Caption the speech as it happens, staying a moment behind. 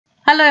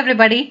Hello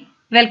everybody,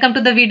 welcome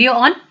to the video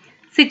on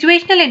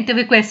Situational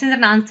Interview Questions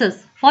and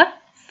Answers for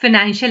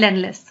Financial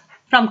Analysts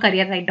from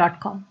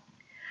careerright.com.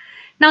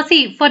 Now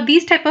see, for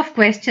these type of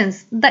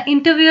questions, the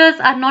interviewers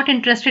are not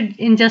interested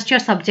in just your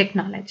subject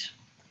knowledge.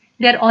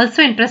 They are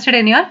also interested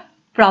in your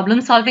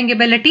problem solving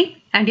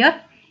ability and your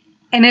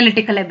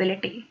analytical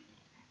ability,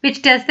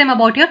 which tells them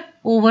about your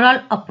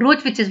overall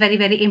approach, which is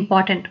very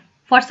important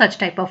for such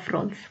type of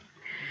roles.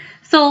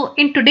 So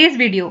in today's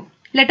video,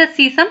 let us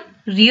see some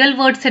real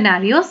world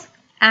scenarios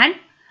and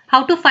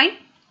how to find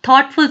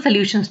thoughtful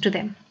solutions to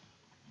them.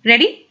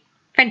 Ready?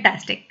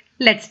 Fantastic.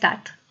 Let's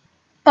start.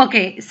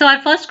 Okay, so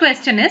our first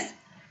question is,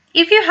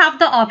 if you have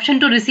the option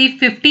to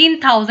receive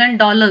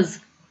 $15,000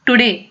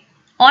 today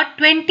or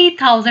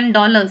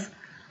 $20,000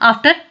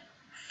 after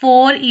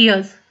 4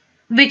 years,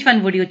 which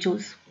one would you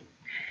choose?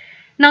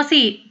 Now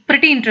see,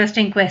 pretty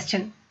interesting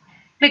question,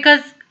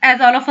 because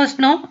as all of us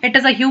know, it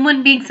is a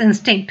human being's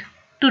instinct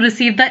to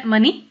receive the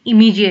money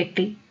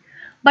immediately.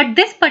 But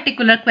this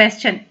particular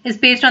question is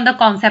based on the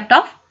concept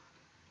of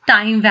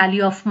time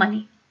value of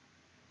money,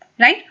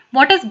 right?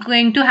 What is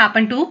going to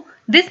happen to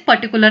this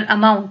particular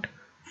amount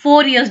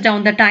 4 years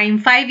down the time,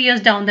 5 years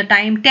down the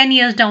time, 10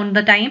 years down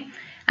the time,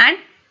 and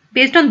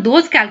based on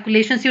those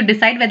calculations you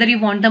decide whether you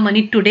want the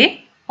money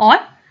today or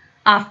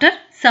after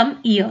some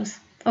years.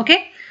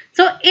 Okay,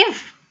 so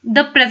if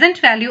the present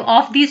value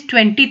of these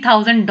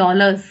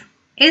 $20,000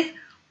 is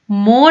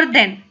more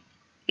than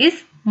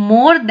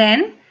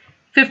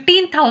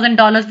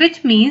 $15,000,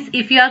 which means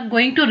if you are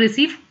going to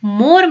receive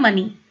more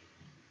money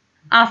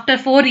after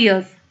 4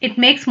 years, it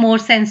makes more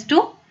sense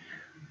to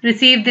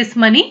receive this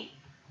money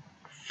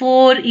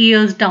 4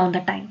 years down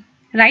the time,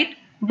 right?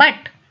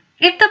 But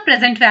if the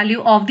present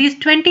value of these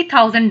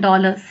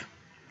 $20,000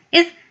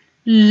 is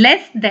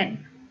less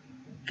than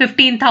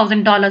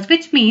 $15,000,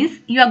 which means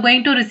you are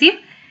going to receive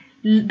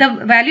the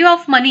value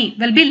of money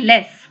will be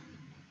less.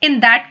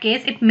 In that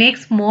case, it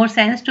makes more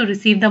sense to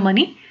receive the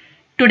money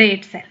today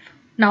itself.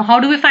 Now, how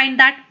do we find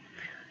that?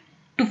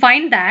 To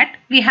find that,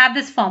 we have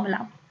this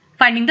formula,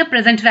 finding the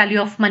present value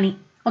of money.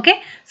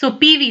 Okay, so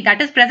PV, that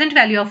is present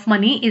value of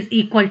money, is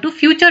equal to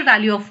future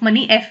value of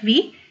money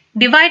FV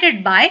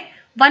divided by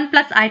 1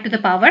 plus I to the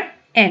power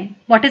n.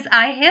 What is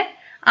I here?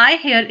 I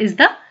here is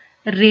the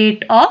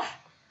rate of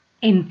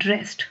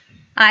interest.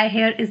 I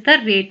here is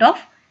the rate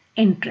of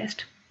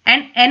interest.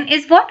 And n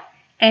is what?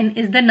 N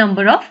is the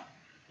number of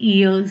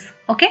years.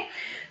 Okay,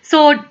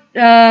 so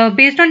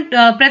based on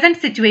present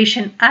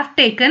situation, I have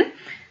taken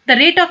the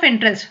rate of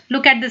interest.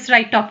 Look at this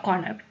right top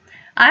corner.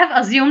 I have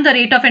assumed the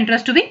rate of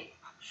interest to be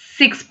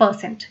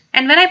 6%.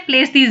 And when I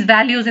place these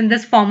values in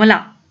this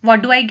formula,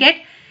 what do I get?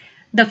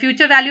 The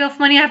future value of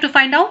money I have to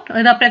find out,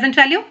 the present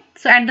value.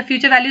 So, and the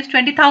future value is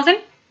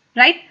 20,000,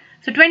 right?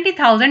 So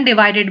 20,000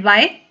 divided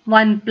by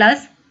 1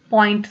 plus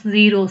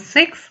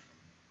 0.06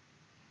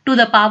 to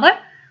the power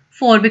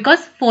 4,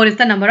 because 4 is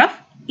the number of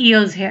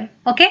years here.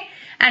 Okay.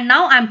 And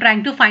now I'm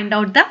trying to find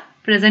out the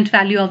present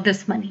value of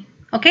this money.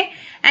 Okay.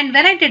 And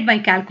when I did my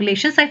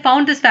calculations, I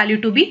found this value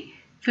to be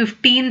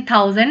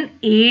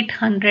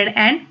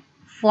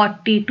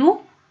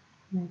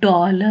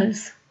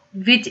 $15,842,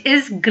 which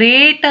is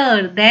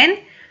greater than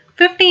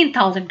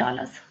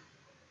 $15,000,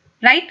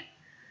 right?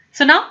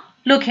 So now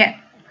look here.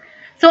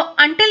 So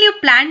until you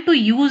plan to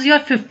use your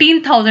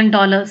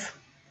 $15,000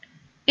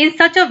 in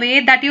such a way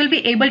that you will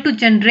be able to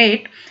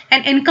generate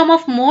an income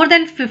of more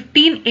than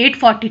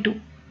 $15,842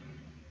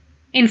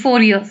 in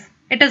 4 years,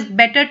 it is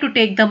better to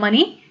take the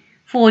money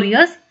 4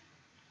 years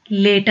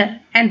later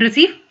and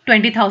receive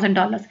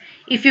 $20,000.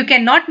 If you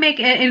cannot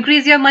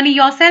increase your money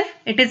yourself,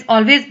 it is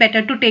always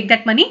better to take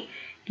that money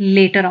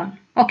later on.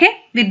 Okay,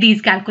 with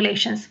these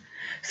calculations.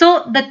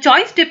 So the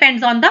choice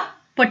depends on the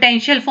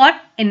potential for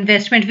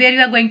investment, where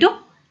you are going to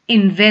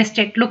invest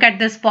it. Look at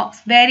this box,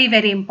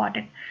 very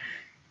important.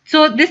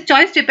 So this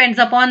choice depends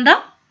upon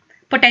the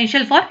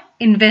potential for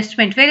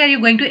investment. Where are you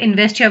going to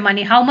invest your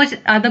money? How much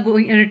are the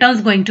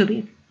returns going to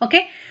be?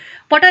 Okay.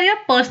 What are your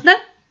personal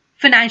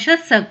financial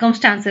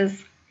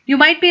circumstances? You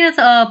might be in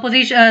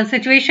a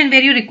situation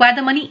where you require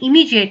the money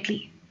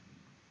immediately,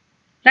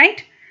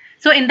 right?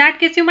 So in that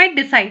case, you might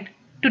decide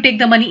to take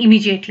the money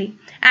immediately,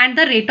 and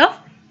the rate of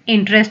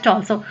interest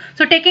also.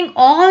 So taking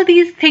all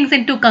these things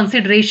into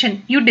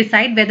consideration, you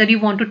decide whether you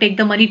want to take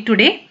the money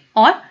today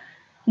or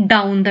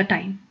down the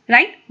time,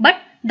 right? But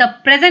the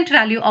present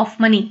value of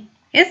money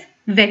is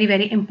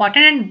very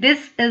important, and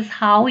this is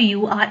how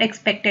you are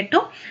expected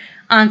to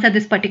answer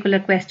this particular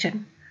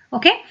question.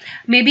 Okay,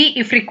 maybe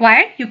if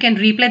required, you can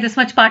replay this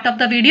much part of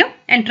the video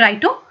and try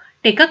to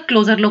take a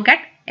closer look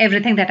at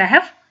everything that I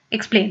have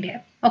explained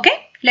here.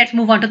 Okay, let's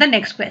move on to the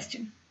next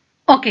question.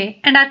 Okay,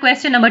 and our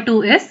question number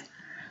 2 is,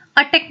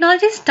 a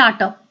technology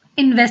startup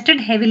invested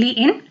heavily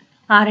in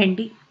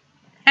R&D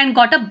and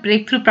got a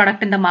breakthrough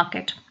product in the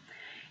market.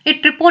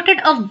 It reported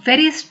a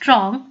very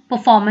strong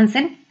performance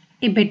in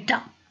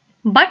EBITDA,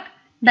 but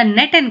the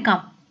net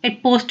income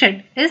it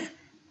posted is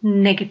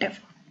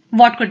negative.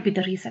 What could be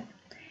the reason?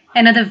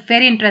 Another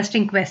very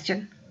interesting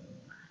question,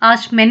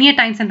 asked many a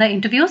times in the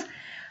interviews.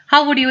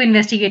 How would you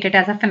investigate it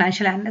as a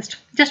financial analyst?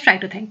 Just try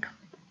to think.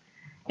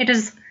 It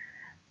is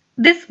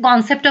this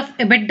concept of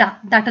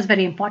EBITDA that is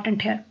very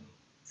important here.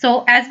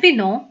 So as we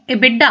know,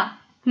 EBITDA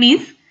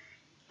means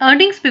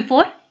earnings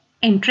before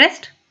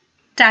interest,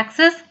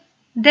 taxes,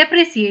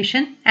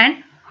 depreciation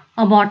and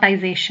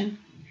amortization.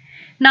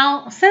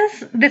 Now,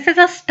 since this is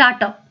a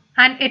startup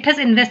and it has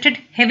invested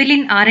heavily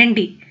in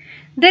R&D,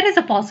 there is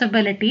a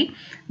possibility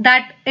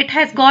that it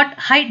has got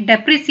high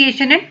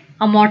depreciation and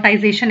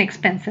amortization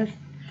expenses,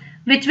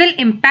 which will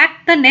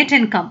impact the net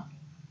income.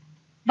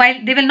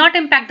 While they will not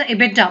impact the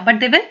EBITDA, but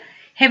they will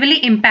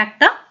heavily impact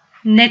the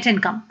net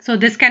income. So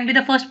this can be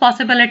the first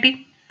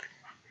possibility.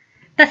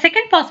 The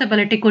second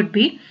possibility could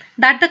be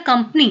that the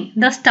company,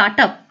 the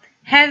startup,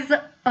 has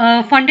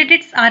funded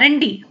its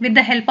R&D with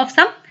the help of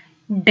some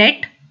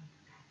debt,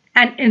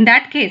 and in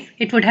that case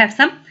it would have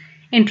some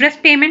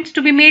interest payments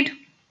to be made.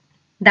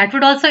 That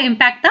would also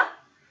impact the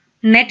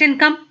net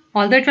income,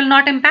 although it will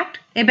not impact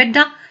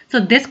EBITDA. So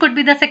this could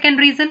be the second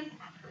reason.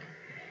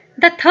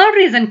 The third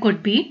reason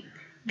could be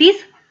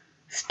these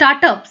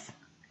startups,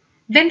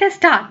 when they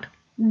start,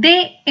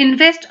 they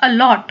invest a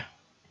lot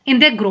in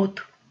their growth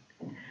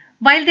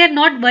while they are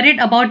not worried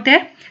about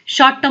their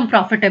short-term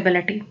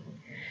profitability.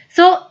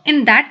 So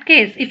in that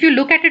case, if you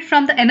look at it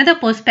from another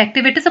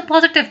perspective, it is a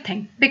positive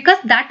thing because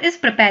that is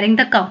preparing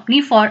the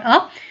company for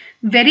a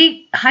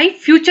very high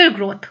future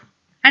growth,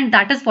 and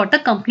that is what the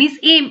company's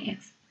aim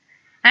is.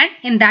 And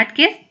in that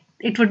case,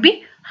 it would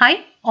be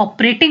high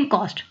operating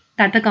cost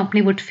that the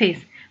company would face,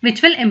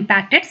 which will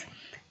impact its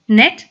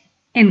net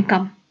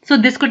income. So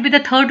this could be the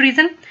third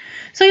reason.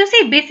 So you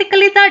see,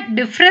 basically the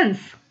difference,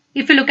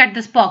 if you look at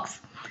this box,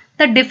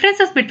 the difference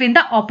is between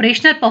the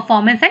operational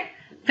performance and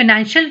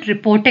financial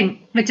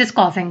reporting, which is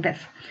causing this.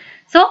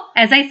 So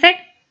as I said,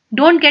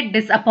 don't get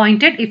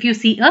disappointed if you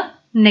see a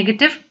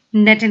negative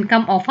net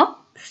income of a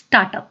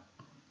startup,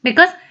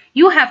 because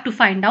you have to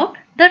find out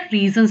the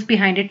reasons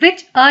behind it,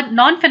 which a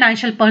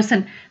non-financial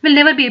person will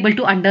never be able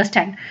to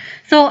understand.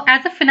 So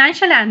as a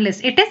financial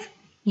analyst, it is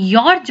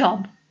your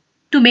job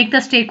to make the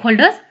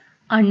stakeholders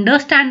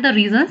understand the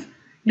reasons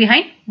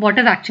behind what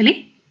is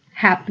actually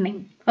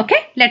happening.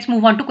 Okay, let's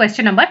move on to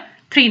question number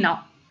 3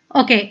 now.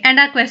 Okay, and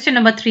our question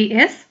number 3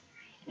 is,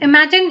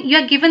 imagine you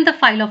are given the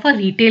file of a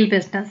retail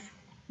business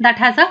that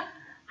has a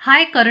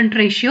high current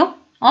ratio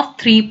of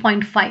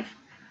 3.5.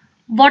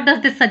 What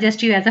does this suggest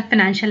to you as a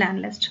financial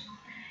analyst?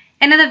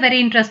 Another very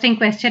interesting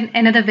question,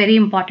 another very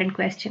important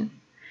question,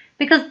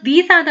 because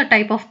these are the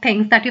type of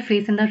things that you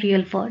face in the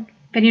real world.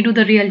 When you do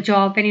the real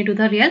job, when you do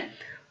the real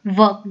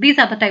work, these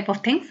are the type of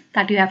things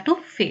that you have to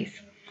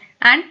face.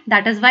 And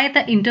that is why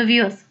the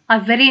interviewers are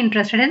very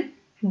interested in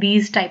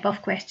these type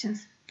of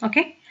questions.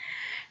 Okay.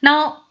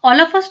 Now, all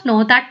of us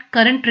know that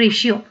current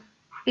ratio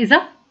is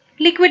a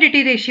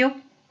liquidity ratio.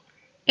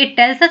 It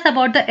tells us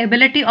about the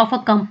ability of a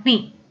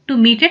company to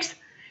meet its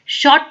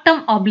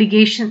short-term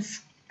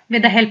obligations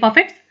with the help of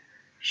its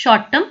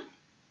short-term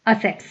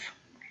assets.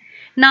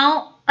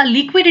 Now, a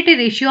liquidity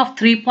ratio of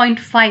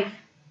 3.5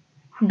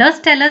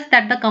 does tell us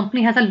that the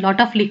company has a lot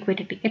of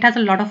liquidity. It has a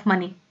lot of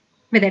money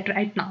with it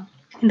right now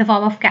in the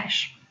form of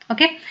cash.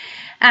 Okay.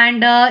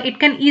 And it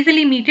can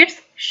easily meet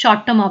its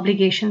short-term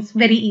obligations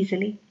very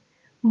easily.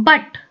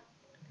 But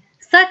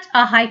such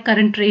a high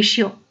current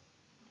ratio,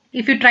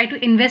 if you try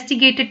to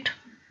investigate it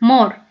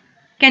more,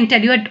 can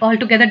tell you an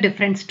altogether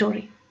different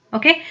story.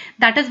 Okay.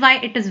 That is why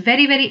it is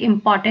very, very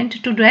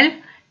important to delve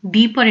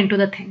deeper into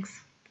the things.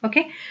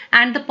 Okay.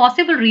 And the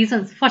possible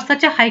reasons for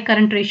such a high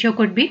current ratio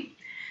could be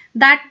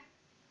that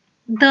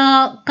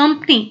the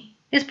company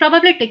is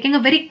probably taking a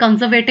very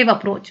conservative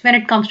approach when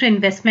it comes to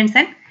investments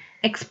and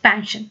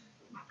expansion.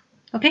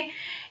 Okay.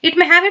 It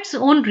may have its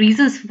own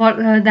reasons for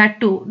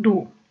that to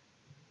do.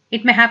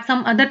 It may have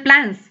some other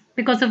plans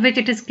because of which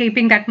it is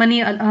keeping that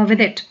money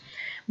with it.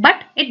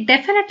 But it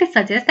definitely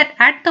suggests that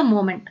at the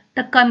moment,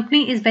 the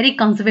company is very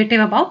conservative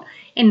about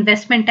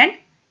investment and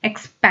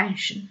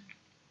expansion.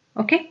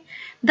 Okay.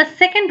 The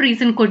second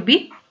reason could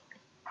be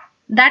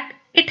that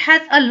it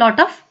has a lot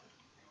of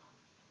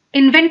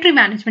inventory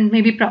management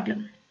may be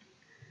problem.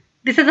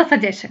 This is a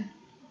suggestion.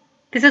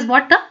 This is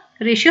what the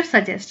ratio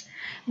suggests,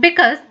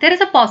 because there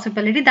is a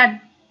possibility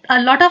that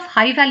a lot of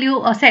high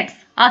value assets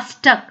are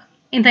stuck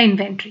in the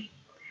inventory.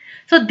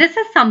 So this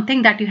is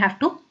something that you have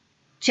to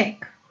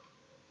check.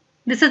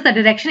 This is the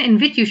direction in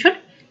which you should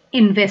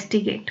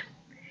investigate.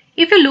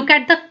 If you look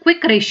at the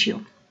quick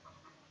ratio,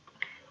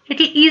 it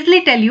will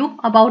easily tell you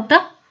about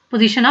the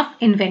position of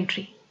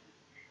inventory,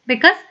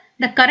 because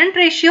the current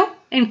ratio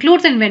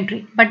includes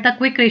inventory, but the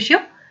quick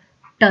ratio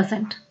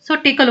doesn't. So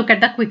take a look at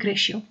the quick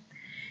ratio.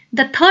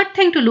 The third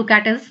thing to look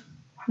at is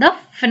the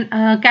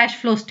cash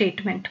flow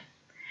statement,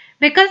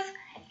 because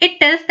it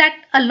tells that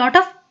a lot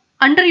of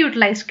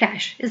underutilized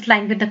cash is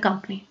lying with the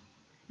company.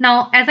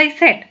 Now, as I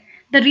said,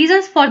 the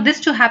reasons for this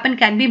to happen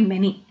can be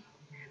many.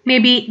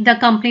 Maybe the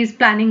company is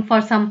planning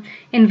for some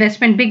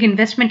investment, big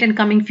investment in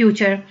coming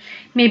future.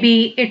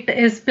 Maybe it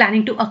is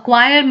planning to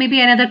acquire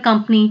maybe another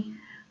company,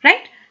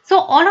 right? So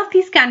all of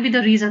these can be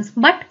the reasons,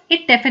 but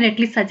it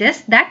definitely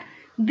suggests that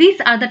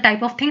these are the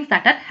type of things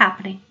that are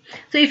happening.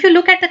 So if you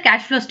look at the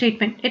cash flow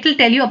statement, it will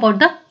tell you about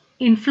the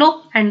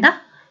inflow and the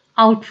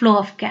outflow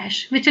of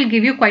cash, which will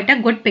give you quite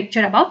a good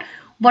picture about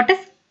what is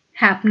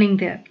happening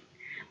there.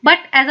 But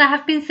as I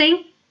have been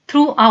saying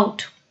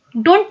throughout,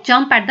 don't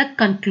jump at the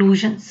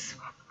conclusions.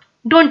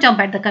 Don't jump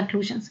at the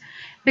conclusions,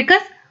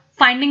 because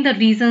finding the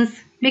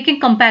reasons, making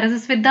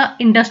comparisons with the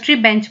industry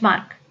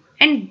benchmark,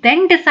 and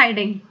then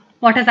deciding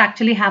what is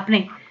actually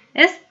happening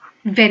is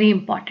very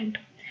important.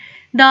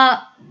 The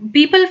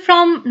people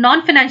from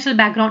non-financial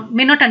background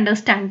may not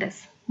understand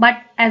this,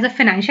 but as a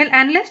financial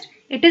analyst,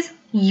 it is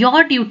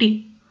your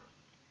duty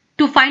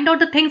to find out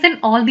the things in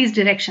all these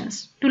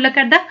directions, to look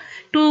at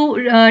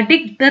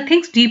dig the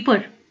things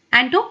deeper,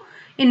 and to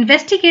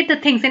investigate the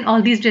things in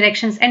all these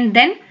directions, and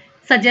then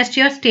suggest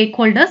your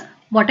stakeholders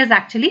what is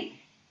actually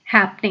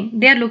happening.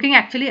 They are looking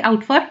actually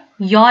out for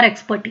your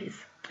expertise,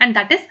 and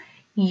that is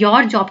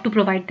your job to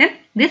provide them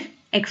this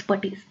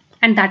expertise.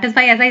 And that is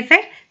why, as I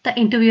said, the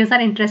interviewers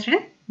are interested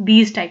in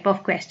these type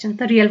of questions,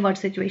 the real world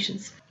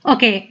situations.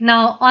 Okay,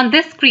 now on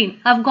this screen,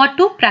 I've got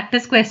two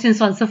practice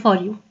questions also for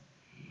you.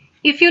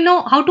 If you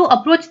know how to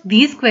approach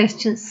these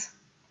questions,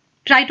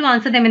 try to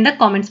answer them in the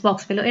comments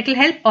box below. It will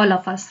help all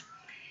of us.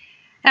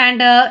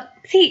 And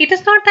see, it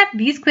is not that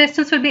these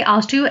questions will be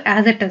asked to you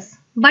as it is,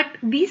 but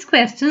these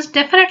questions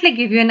definitely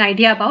give you an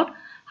idea about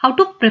how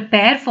to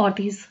prepare for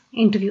these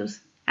interviews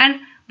and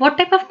what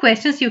type of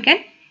questions you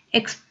can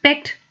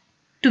expect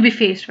to be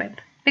faced with.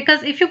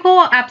 Because if you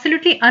go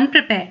absolutely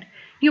unprepared,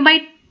 you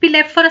might be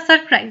left for a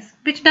surprise,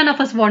 which none of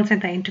us wants in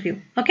the interview.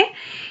 Okay,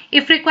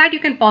 if required, you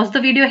can pause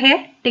the video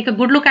here, take a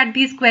good look at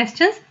these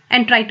questions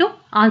and try to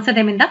answer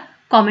them in the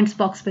comments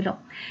box below.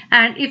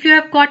 And if you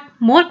have got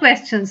more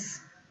questions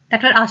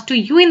that were asked to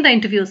you in the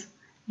interviews,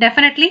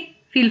 definitely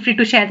feel free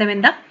to share them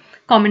in the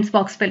comments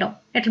box below.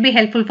 It will be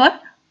helpful for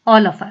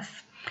all of us.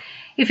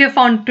 If you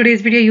found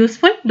today's video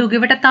useful, do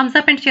give it a thumbs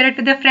up and share it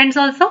with your friends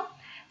also.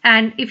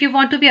 And if you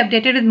want to be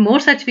updated with more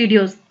such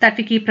videos that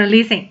we keep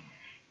releasing,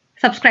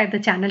 subscribe the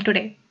channel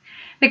today.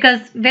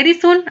 Because very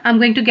soon I'm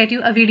going to get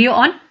you a video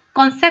on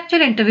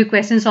conceptual interview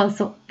questions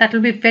also. That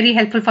will be very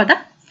helpful for the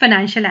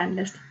financial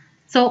analyst.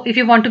 So if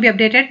you want to be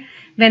updated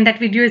when that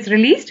video is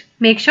released,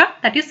 make sure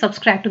that you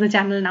subscribe to the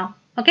channel now.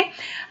 Okay,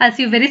 I'll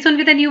see you very soon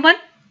with a new one.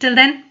 Till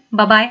then,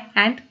 bye-bye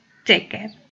and take care.